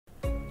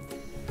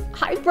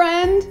Hi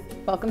friend,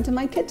 welcome to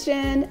my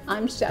kitchen.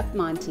 I'm Chef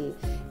Monti,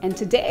 and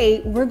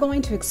today we're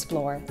going to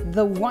explore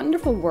the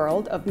wonderful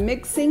world of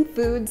mixing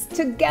foods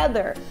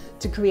together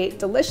to create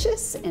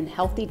delicious and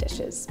healthy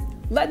dishes.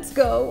 Let's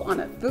go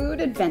on a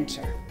food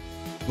adventure.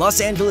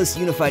 Los Angeles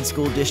Unified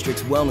School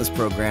District's wellness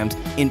programs,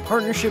 in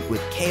partnership with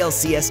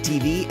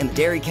KLCS-TV and the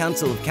Dairy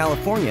Council of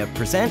California,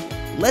 present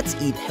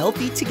Let's Eat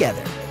Healthy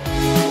Together.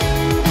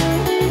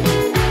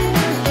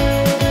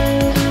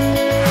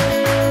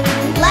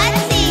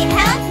 Let's eat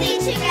healthy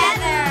together!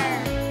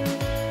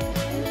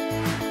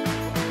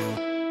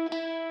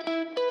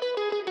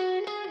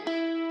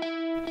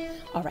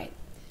 All right,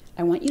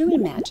 I want you to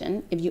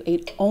imagine if you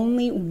ate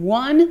only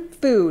one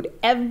food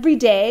every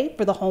day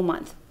for the whole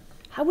month.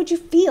 How would you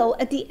feel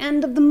at the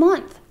end of the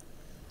month?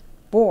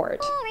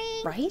 Bored,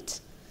 right?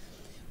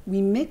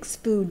 We mix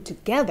food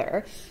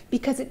together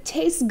because it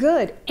tastes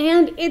good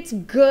and it's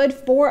good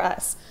for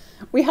us.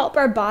 We help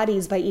our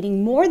bodies by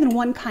eating more than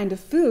one kind of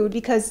food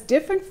because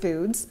different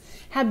foods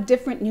have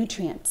different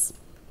nutrients.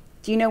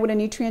 Do you know what a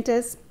nutrient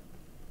is?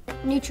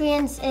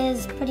 Nutrients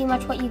is pretty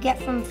much what you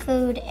get from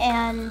food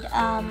and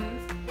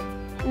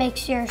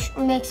makes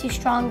you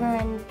stronger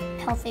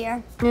and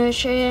healthier.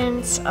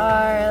 Nutrients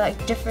are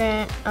like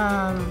different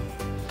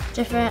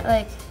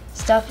like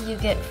stuff you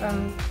get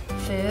from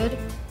food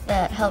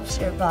that helps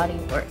your body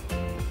work.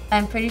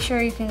 I'm pretty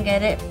sure you can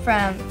get it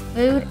from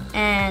food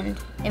and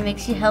it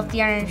makes you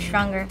healthier and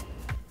stronger.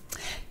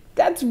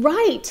 That's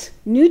right.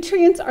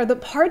 Nutrients are the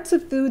parts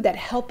of food that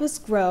help us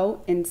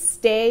grow and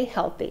stay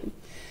healthy.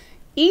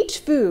 Each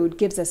food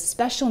gives us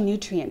special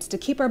nutrients to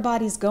keep our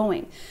bodies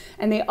going,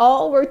 and they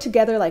all work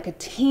together like a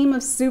team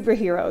of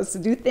superheroes to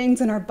do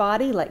things in our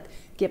body like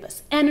give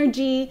us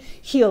energy,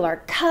 heal our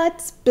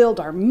cuts, build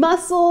our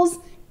muscles,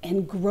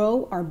 and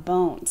grow our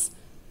bones.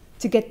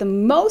 To get the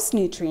most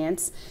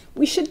nutrients,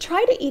 we should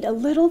try to eat a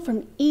little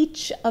from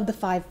each of the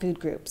 5 food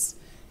groups.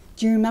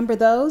 Do you remember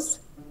those?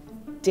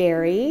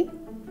 Dairy,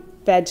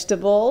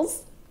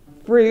 vegetables,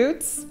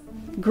 fruits,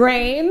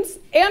 grains,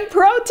 and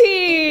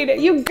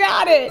protein. You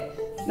got it!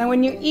 Now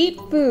when you eat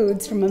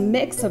foods from a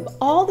mix of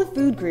all the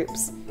food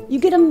groups, you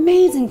get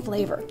amazing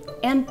flavor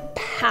and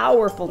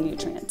powerful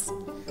nutrients.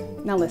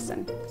 Now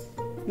listen,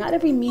 not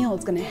every meal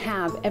is going to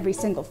have every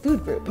single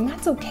food group, and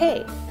that's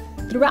okay.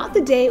 Throughout the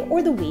day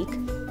or the week,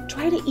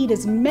 try to eat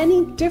as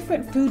many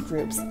different food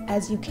groups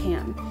as you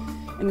can.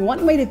 And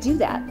one way to do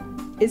that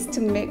is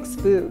to mix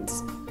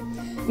foods.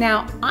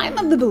 Now, I'm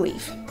of the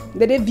belief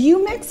that if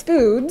you mix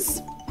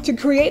foods to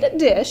create a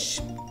dish,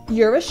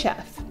 you're a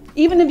chef,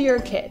 even if you're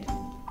a kid.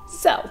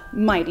 So,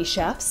 mighty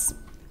chefs,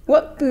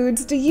 what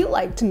foods do you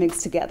like to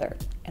mix together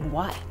and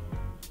why?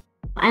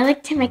 I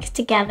like to mix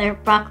together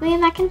broccoli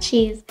and mac and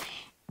cheese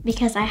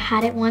because I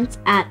had it once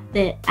at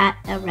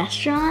a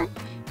restaurant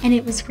and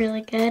it was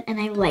really good and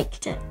I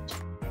liked it.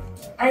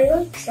 I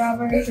like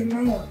strawberries in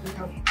my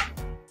oatmeal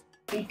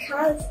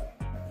because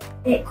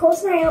it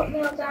cools my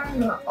oatmeal down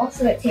and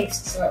also it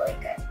tastes really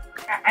good.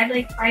 I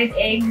like fried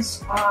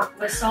eggs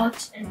with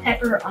salt and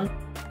pepper on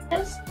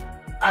this.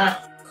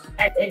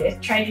 I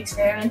tried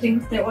experimenting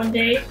with it one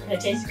day and it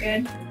tastes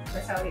good.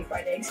 That's how I eat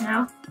fried eggs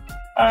now.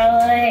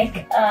 I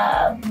like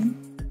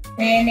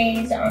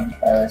mayonnaise on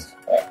toast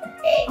with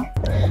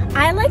egg.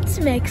 I like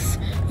to mix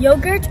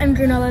yogurt and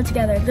granola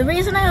together. The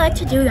reason I like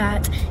to do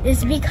that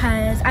is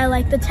because I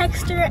like the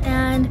texture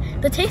and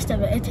the taste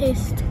of it. It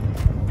tastes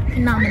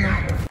phenomenal.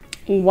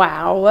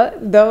 Wow,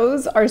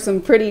 those are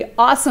some pretty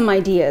awesome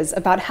ideas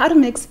about how to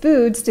mix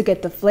foods to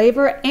get the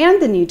flavor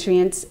and the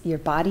nutrients your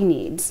body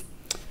needs.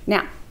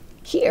 Now,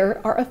 here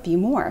are a few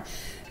more.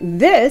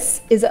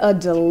 This is a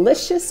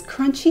delicious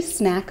crunchy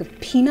snack of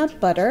peanut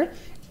butter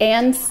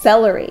and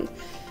celery.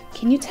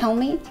 Can you tell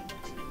me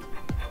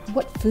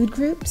what food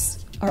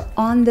groups are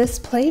on this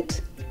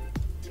plate?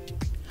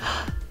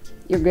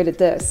 You're good at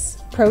this.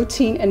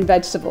 Protein and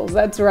vegetables,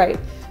 that's right.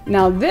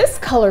 Now this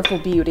colorful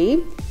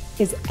beauty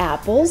is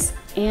apples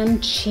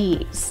and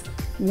cheese.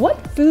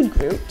 What food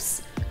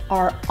groups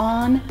are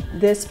on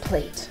this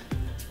plate?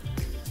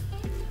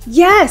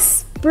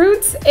 Yes,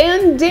 fruits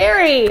and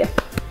dairy.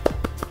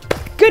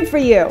 Good for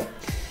you.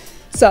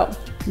 So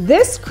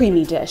this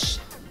creamy dish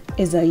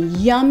is a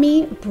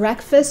yummy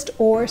breakfast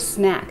or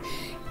snack.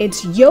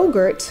 It's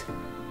yogurt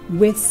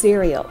with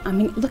cereal. I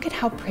mean, look at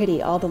how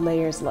pretty all the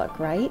layers look,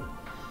 right?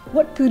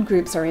 What food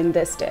groups are in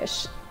this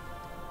dish?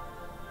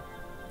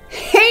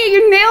 Hey,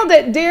 you nailed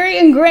it, dairy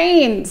and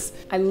grains.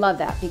 I love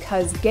that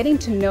because getting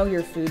to know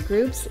your food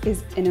groups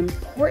is an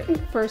important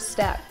first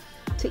step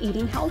to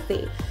eating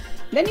healthy.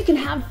 Then you can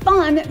have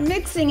fun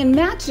mixing and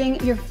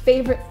matching your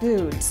favorite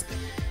foods.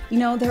 You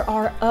know, there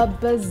are a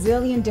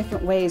bazillion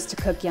different ways to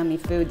cook yummy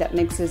food that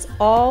mixes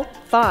all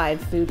 5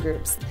 food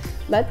groups.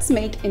 Let's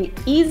make an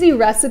easy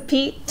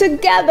recipe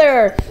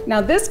together.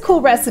 Now this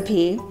cool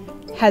recipe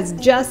has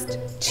just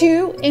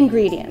 2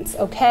 ingredients,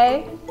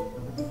 okay?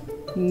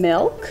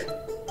 Milk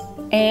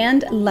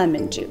and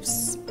lemon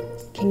juice.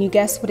 Can you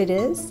guess what it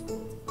is?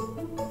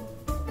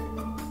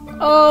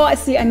 Oh, I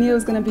see, I knew it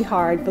was gonna be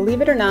hard.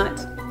 Believe it or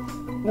not,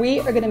 we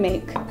are gonna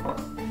make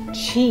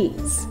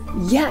cheese.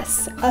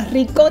 Yes, a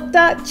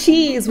ricotta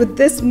cheese with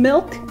this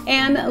milk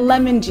and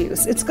lemon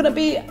juice. It's gonna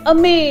be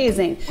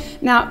amazing.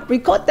 Now,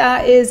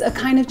 ricotta is a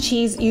kind of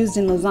cheese used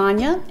in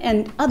lasagna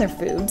and other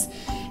foods.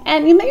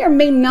 And you may or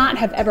may not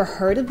have ever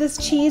heard of this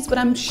cheese, but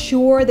I'm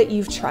sure that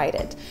you've tried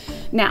it.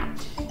 Now,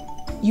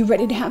 you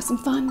ready to have some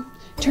fun?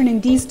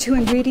 Turning these two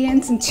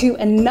ingredients into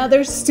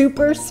another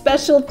super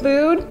special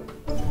food?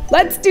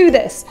 Let's do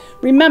this.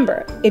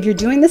 Remember, if you're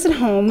doing this at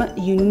home,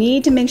 you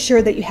need to make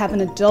sure that you have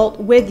an adult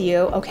with you,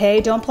 okay?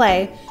 Don't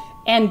play.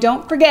 And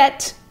don't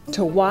forget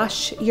to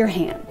wash your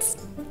hands.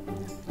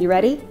 You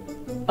ready?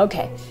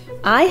 Okay,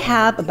 I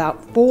have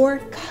about 4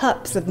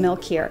 cups of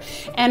milk here,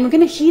 and we're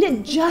gonna heat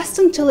it just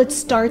until it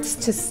starts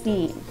to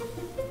steam.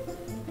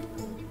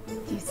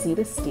 Do you see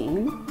the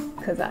steam?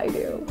 Because I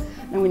do.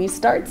 And when you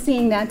start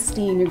seeing that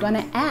steam, you're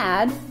gonna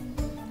add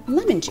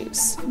lemon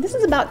juice. This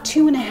is about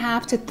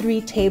 2.5 to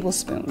 3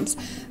 tablespoons.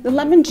 The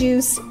lemon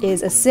juice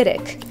is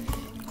acidic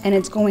and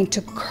it's going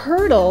to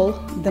curdle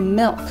the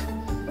milk,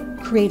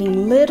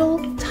 creating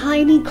little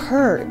tiny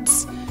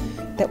curds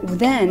that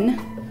then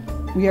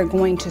we are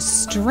going to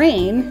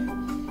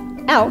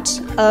strain out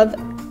of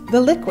the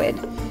liquid.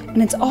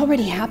 And it's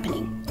already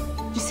happening.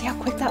 Did you see how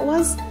quick that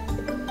was?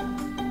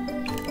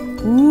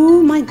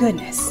 Ooh, my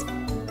goodness.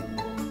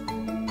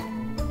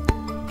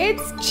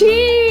 It's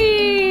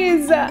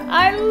cheese!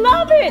 I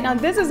love it! Now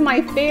this is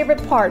my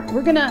favorite part.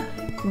 We're gonna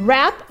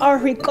wrap our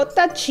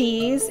ricotta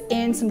cheese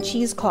in some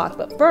cheesecloth,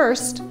 but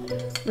first,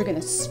 we're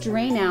gonna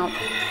strain out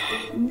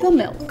the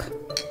milk.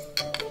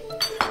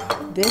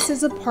 This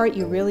is a part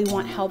you really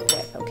want help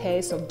with,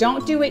 okay? So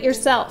don't do it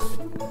yourself.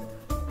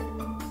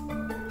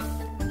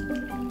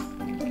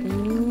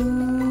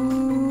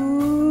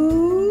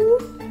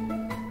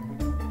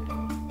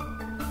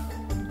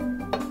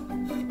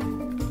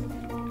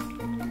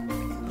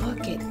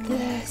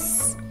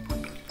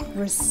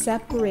 We're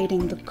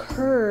separating the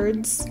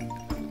curds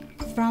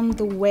from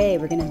the whey.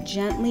 We're gonna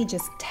gently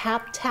just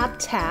tap, tap,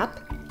 tap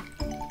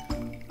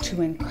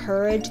to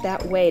encourage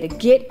that whey to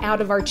get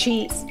out of our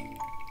cheese.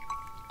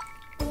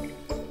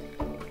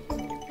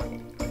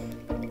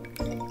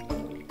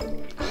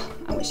 Oh,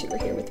 I wish you were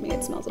here with me.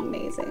 It smells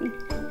amazing.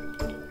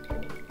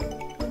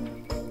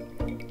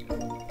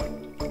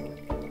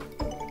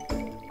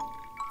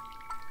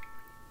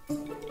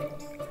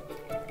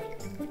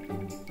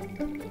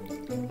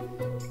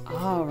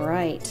 All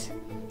right,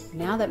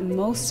 now that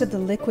most of the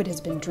liquid has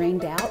been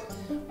drained out,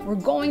 we're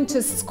going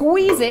to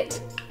squeeze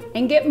it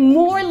and get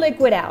more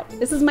liquid out.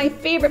 This is my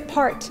favorite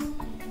part.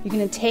 You're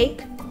gonna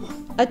take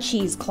a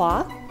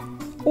cheesecloth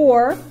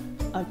or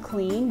a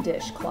clean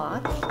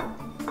dishcloth,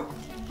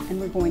 and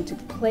we're going to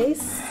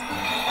place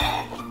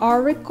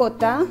our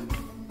ricotta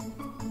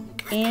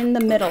in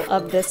the middle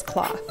of this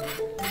cloth.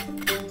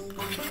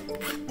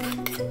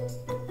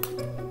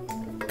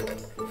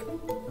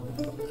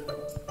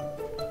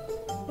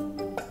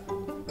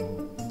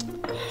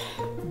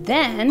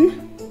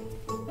 Then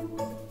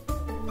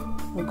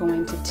we're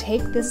going to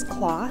take this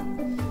cloth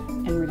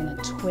and we're going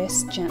to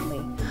twist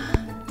gently.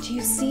 Do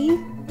you see?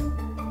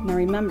 Now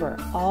remember,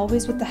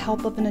 always with the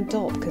help of an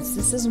adult because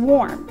this is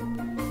warm.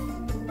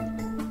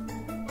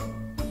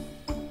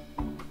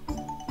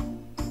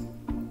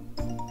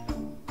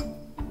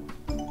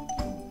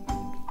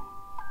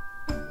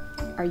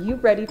 Are you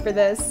ready for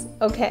this?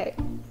 Okay.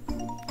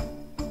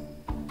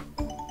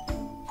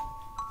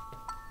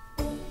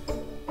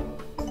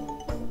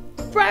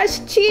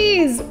 Fresh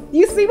cheese!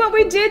 You see what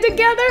we did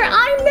together?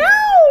 I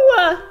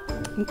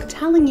know! I'm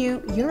telling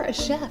you, you're a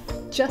chef,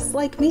 just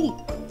like me.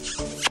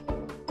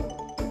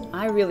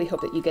 I really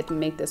hope that you get to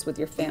make this with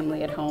your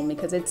family at home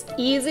because it's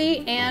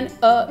easy and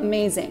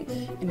amazing.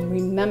 And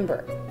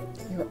remember,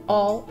 you're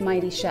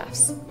almighty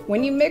chefs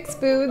when you mix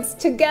foods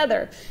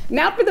together.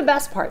 Now for the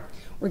best part.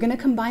 We're gonna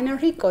combine our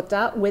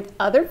ricotta with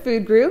other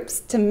food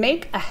groups to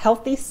make a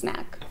healthy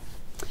snack.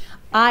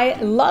 I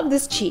love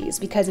this cheese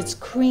because it's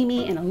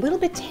creamy and a little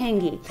bit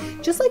tangy,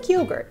 just like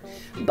yogurt,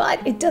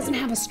 but it doesn't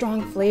have a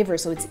strong flavor,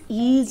 so it's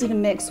easy to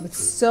mix with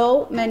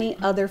so many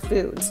other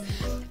foods.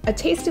 A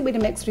tasty way to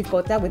mix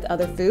ricotta with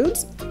other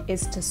foods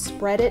is to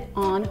spread it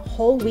on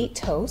whole wheat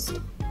toast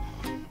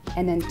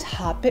and then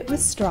top it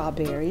with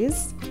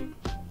strawberries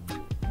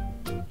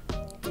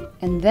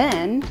and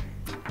then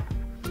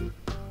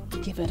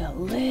give it a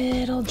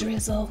little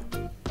drizzle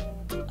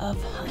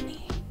of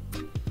honey.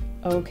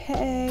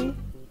 Okay.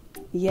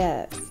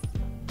 Yes.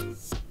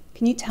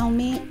 Can you tell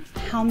me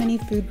how many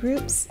food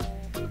groups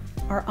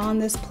are on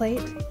this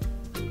plate?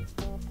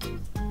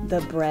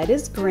 The bread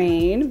is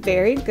grain,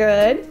 very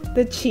good.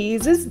 The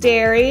cheese is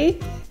dairy,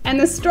 and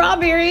the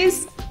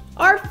strawberries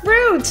are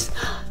fruit.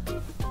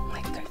 Oh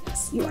my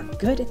goodness, you are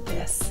good at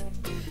this.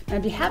 Now,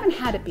 if you haven't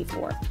had it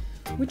before,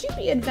 would you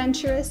be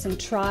adventurous and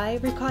try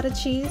ricotta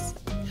cheese?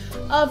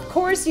 Of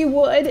course you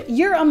would.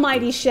 You're a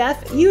mighty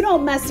chef. You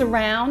don't mess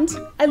around.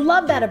 I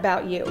love that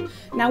about you.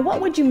 Now,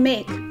 what would you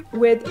make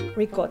with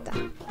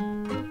ricotta?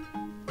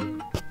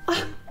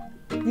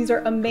 These are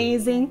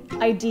amazing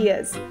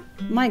ideas.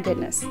 My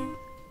goodness.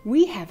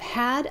 We have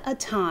had a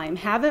time,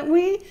 haven't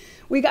we?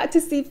 We got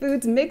to see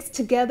foods mixed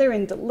together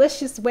in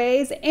delicious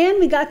ways, and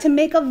we got to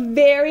make a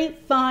very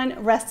fun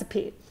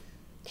recipe.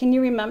 Can you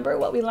remember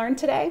what we learned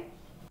today?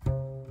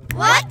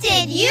 What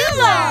did you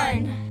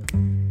learn?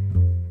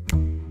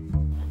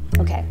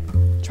 Okay,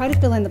 try to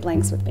fill in the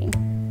blanks with me.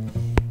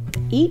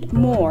 Eat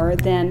more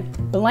than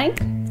blank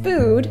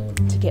food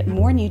to get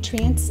more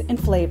nutrients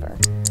and flavor.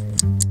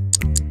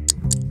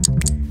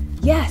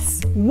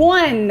 Yes,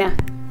 one.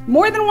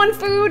 More than one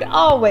food,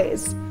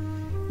 always.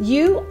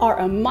 You are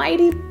a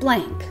mighty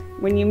blank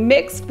when you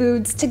mix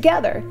foods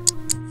together.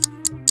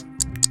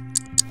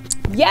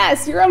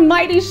 Yes, you're a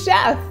mighty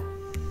chef.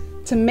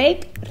 To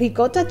make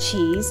ricotta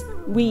cheese,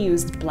 we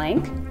used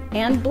blank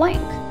and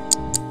blank.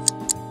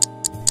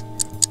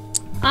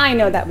 I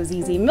know that was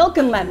easy. Milk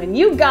and lemon,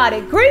 you got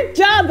it. Great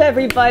job,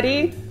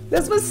 everybody.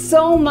 This was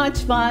so much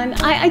fun.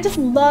 I just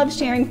love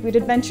sharing food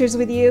adventures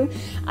with you.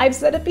 I've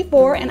said it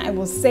before and I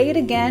will say it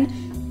again.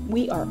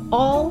 We are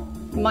all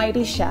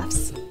mighty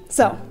chefs.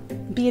 So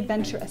be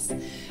adventurous.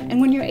 And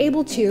when you're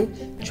able to,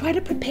 try to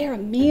prepare a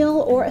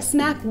meal or a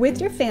snack with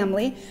your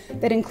family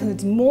that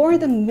includes more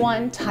than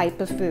one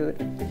type of food.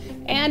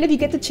 And if you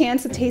get the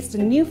chance to taste a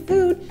new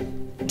food,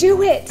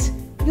 do it.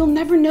 You'll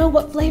never know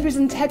what flavors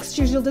and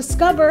textures you'll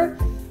discover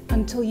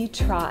until you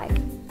try.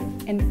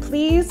 And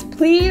please,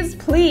 please,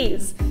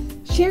 please,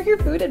 share your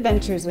food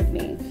adventures with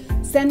me.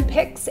 Send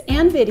pics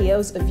and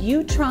videos of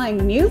you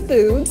trying new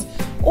foods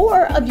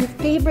or of your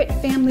favorite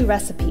family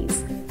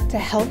recipes to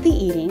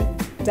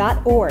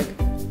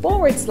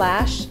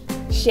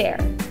healthyeating.org/share.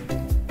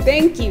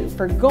 Thank you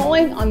for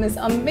going on this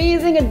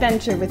amazing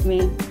adventure with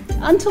me.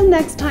 Until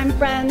next time,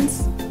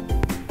 friends.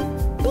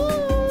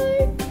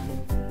 Bye.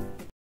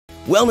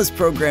 Wellness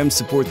programs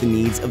support the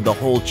needs of the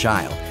whole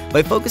child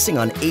by focusing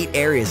on 8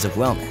 areas of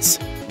wellness.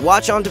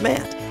 Watch on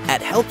demand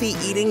at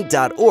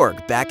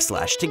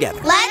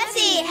healthyeating.org/together. Let's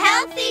eat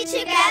healthy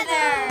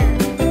together.